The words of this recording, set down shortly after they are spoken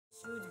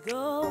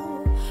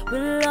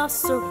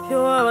just so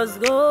pure as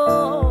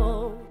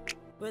gold,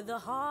 with the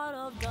heart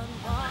of Don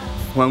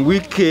Bosco. When we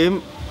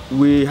came,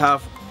 we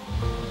have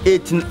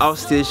 18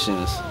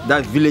 outstations,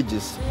 that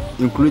villages,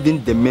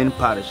 including the main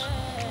parish.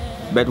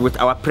 But with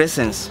our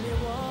presence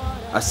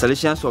as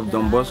Salesians of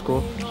Don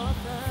Bosco,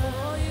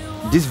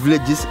 these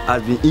villages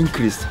have been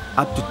increased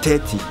up to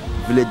 30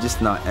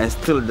 villages now, and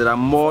still there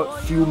are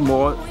few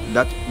more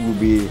that will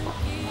be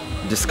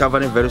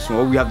discovering very soon.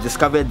 Or we have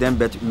discovered them,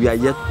 but we are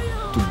yet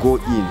to go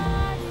in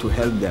to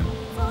help them.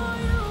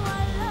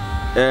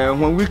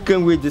 When we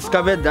came, we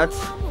discovered that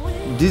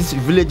these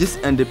villages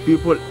and the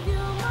people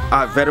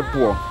are very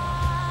poor.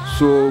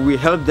 So we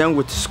help them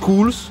with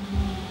schools,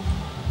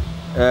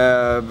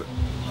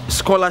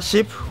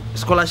 scholarships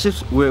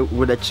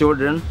with the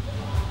children,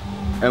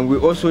 and we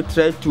also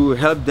try to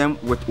help them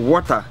with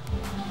water,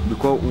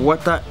 because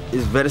water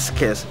is very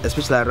scarce,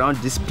 especially around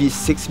this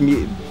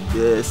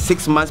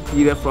 6 months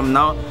period from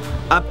now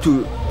up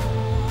to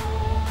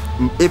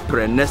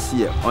April next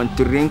year.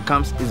 Until rain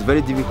comes, it's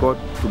very difficult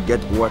to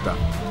get water.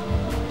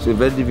 So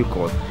very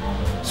difficult.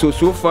 So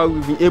far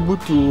we've been able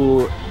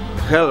to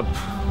help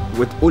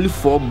with only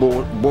 4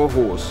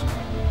 boreholes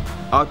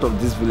out of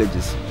these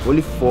villages.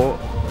 Only 4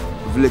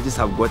 villages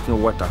have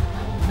gotten water.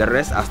 The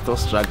rest are still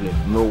struggling,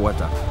 no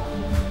water.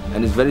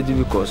 And it's very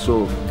difficult,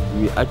 so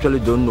we actually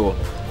don't know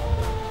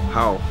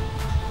how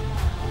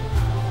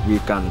we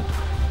can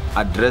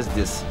address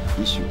this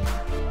issue.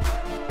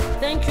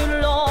 Thank you,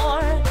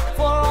 Lord,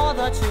 for all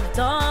that you've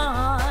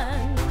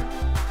done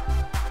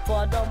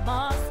for Don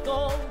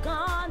Bosco.